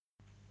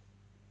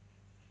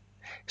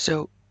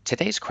So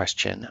today's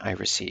question I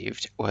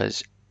received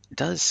was,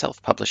 does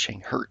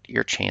self-publishing hurt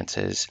your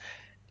chances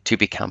to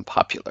become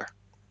popular?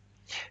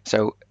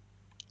 So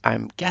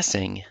I'm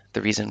guessing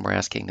the reason we're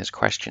asking this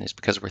question is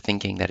because we're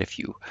thinking that if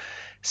you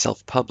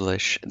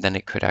self-publish, then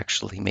it could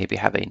actually maybe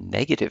have a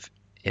negative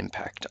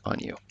impact on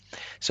you.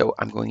 So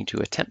I'm going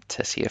to attempt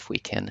to see if we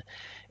can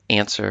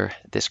answer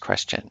this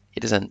question.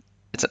 It's an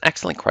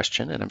excellent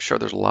question, and I'm sure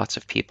there's lots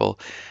of people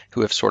who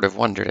have sort of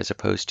wondered as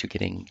opposed to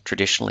getting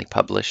traditionally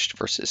published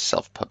versus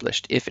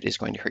self-published if it is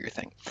going to hurt your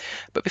thing.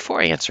 But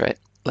before I answer it,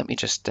 let me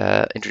just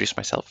introduce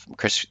myself.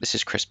 This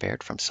is Chris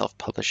Baird from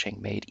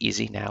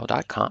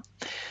selfpublishingmadeeasynow.com.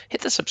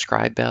 Hit the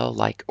subscribe bell,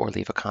 like, or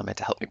leave a comment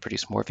to help me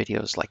produce more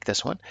videos like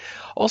this one.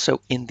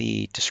 Also, in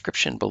the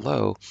description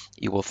below,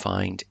 you will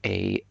find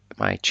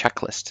my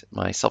checklist,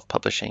 my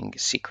self-publishing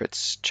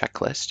secrets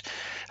checklist.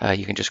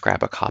 You can just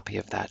grab a copy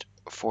of that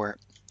for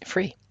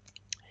free.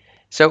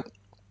 So,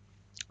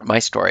 my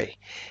story.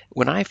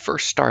 When I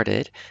first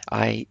started,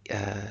 I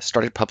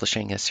started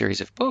publishing a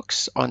series of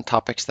books on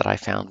topics that I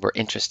found were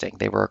interesting.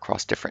 They were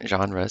across different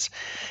genres.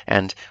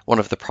 And one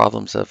of the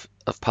problems of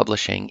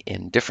publishing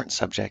in different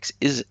subjects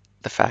is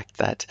the fact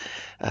that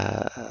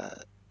uh,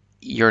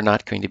 you're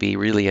not going to be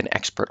really an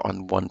expert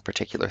on one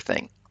particular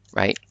thing.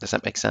 Right? Does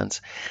that make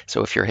sense?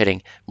 So if you're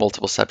hitting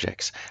multiple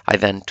subjects, I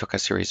then took a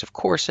series of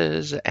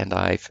courses and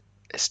I've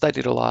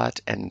studied a lot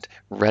and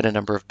read a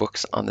number of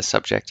books on the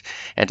subject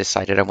and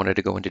decided I wanted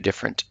to go into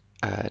different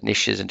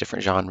niches and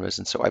different genres.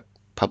 And so I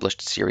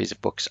published a series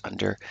of books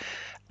under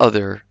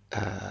other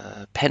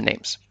pen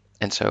names.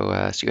 And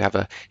so you have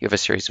a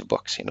series of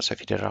books. So if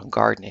you did it on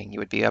gardening, you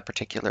would be a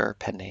particular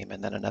pen name,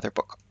 and then another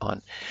book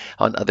on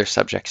other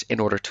subjects in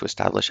order to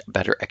establish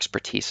better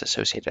expertise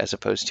associated, as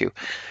opposed to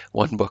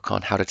one book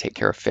on how to take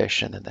care of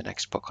fish and then the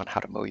next book on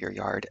how to mow your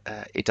yard.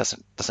 It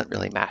doesn't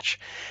really match.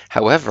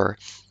 However,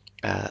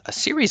 a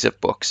series of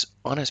books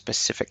on a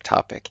specific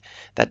topic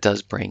that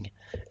does bring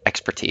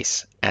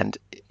expertise. And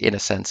in a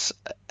sense,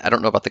 I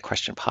don't know about the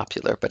question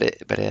popular, but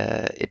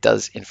it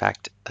does in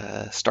fact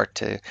start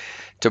to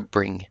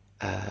bring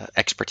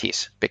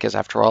expertise. Because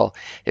after all,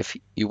 if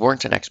you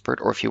weren't an expert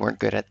or if you weren't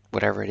good at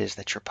whatever it is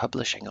that you're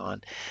publishing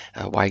on,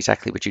 why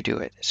exactly would you do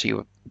it?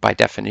 So by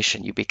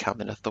definition, you become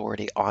an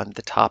authority on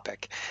the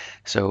topic.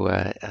 So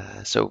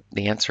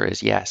the answer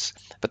is yes.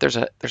 But there's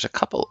a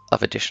couple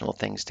of additional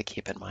things to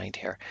keep in mind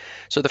here.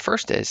 So the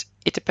first is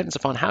it depends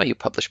upon how you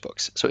publish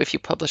books. So if you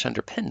publish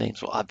under pen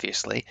names, well,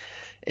 obviously,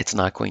 it's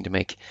not going to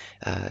make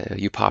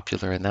you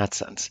popular in that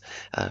sense,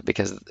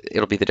 because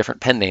it'll be the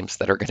different pen names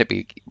that are going to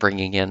be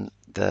bringing in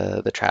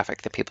the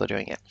traffic that people are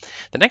doing it.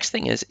 The next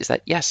thing is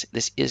that yes,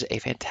 this is a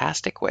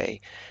fantastic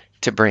way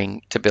to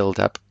build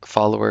up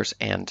followers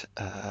and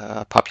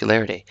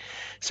popularity.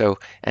 So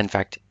in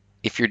fact,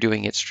 if you're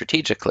doing it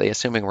strategically,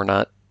 assuming we're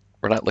not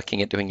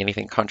looking at doing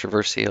anything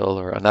controversial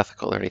or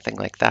unethical or anything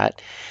like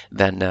that,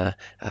 then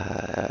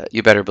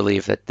you better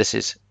believe that this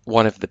is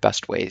one of the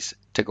best ways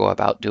to go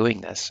about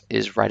doing this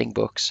is writing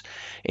books.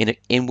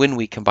 In when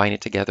we combine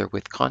it together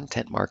with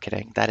content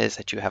marketing, that is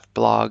that you have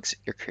blogs,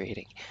 you're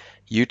creating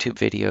YouTube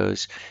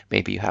videos,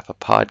 maybe you have a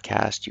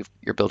podcast,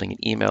 you're building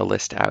an email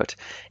list out.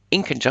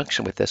 In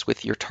conjunction with this,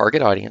 with your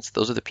target audience,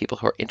 those are the people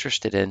who are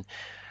interested in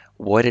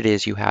what it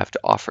is you have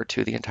to offer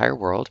to the entire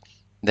world,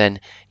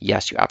 then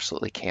yes, you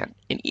absolutely can.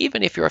 And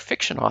even if you're a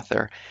fiction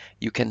author,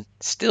 you can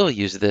still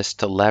use this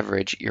to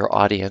leverage your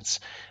audience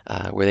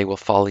where they will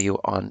follow you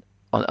on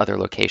other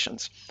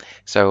locations.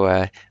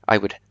 So I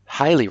would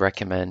highly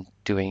recommend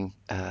doing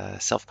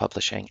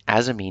self-publishing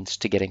as a means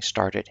to getting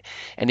started.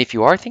 And if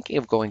you are thinking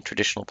of going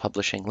traditional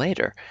publishing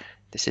later,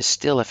 this is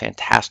still a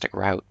fantastic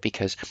route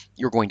because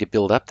you're going to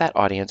build up that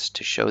audience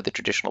to show the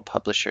traditional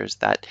publishers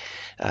that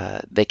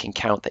they can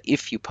count that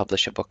if you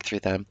publish a book through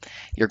them,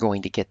 you're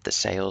going to get the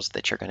sales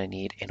that you're going to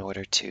need in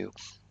order to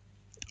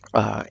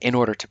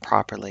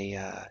properly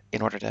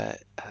in order to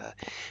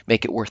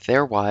make it worth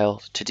their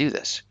while to do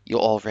this. You'll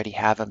already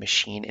have a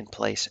machine in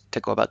place to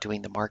go about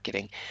doing the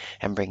marketing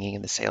and bringing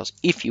in the sales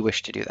if you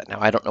wish to do that.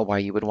 Now, I don't know why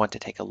you would want to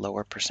take a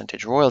lower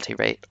percentage royalty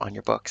rate on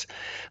your books,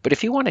 but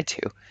if you wanted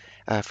to,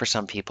 for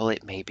some people,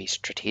 it may be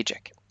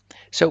strategic.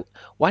 So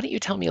why don't you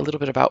tell me a little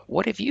bit about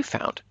what have you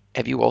found?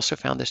 Have you also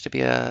found this to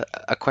be a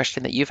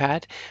question that you've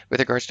had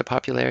with regards to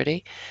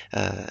popularity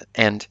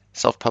and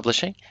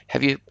self-publishing?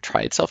 Have you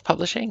tried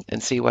self-publishing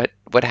and see what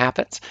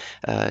happens?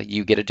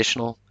 You get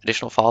additional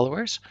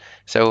followers.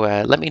 So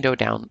let me know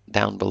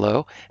down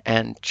below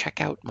and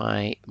check out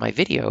my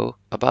video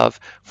above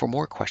for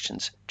more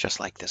questions just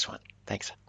like this one. Thanks.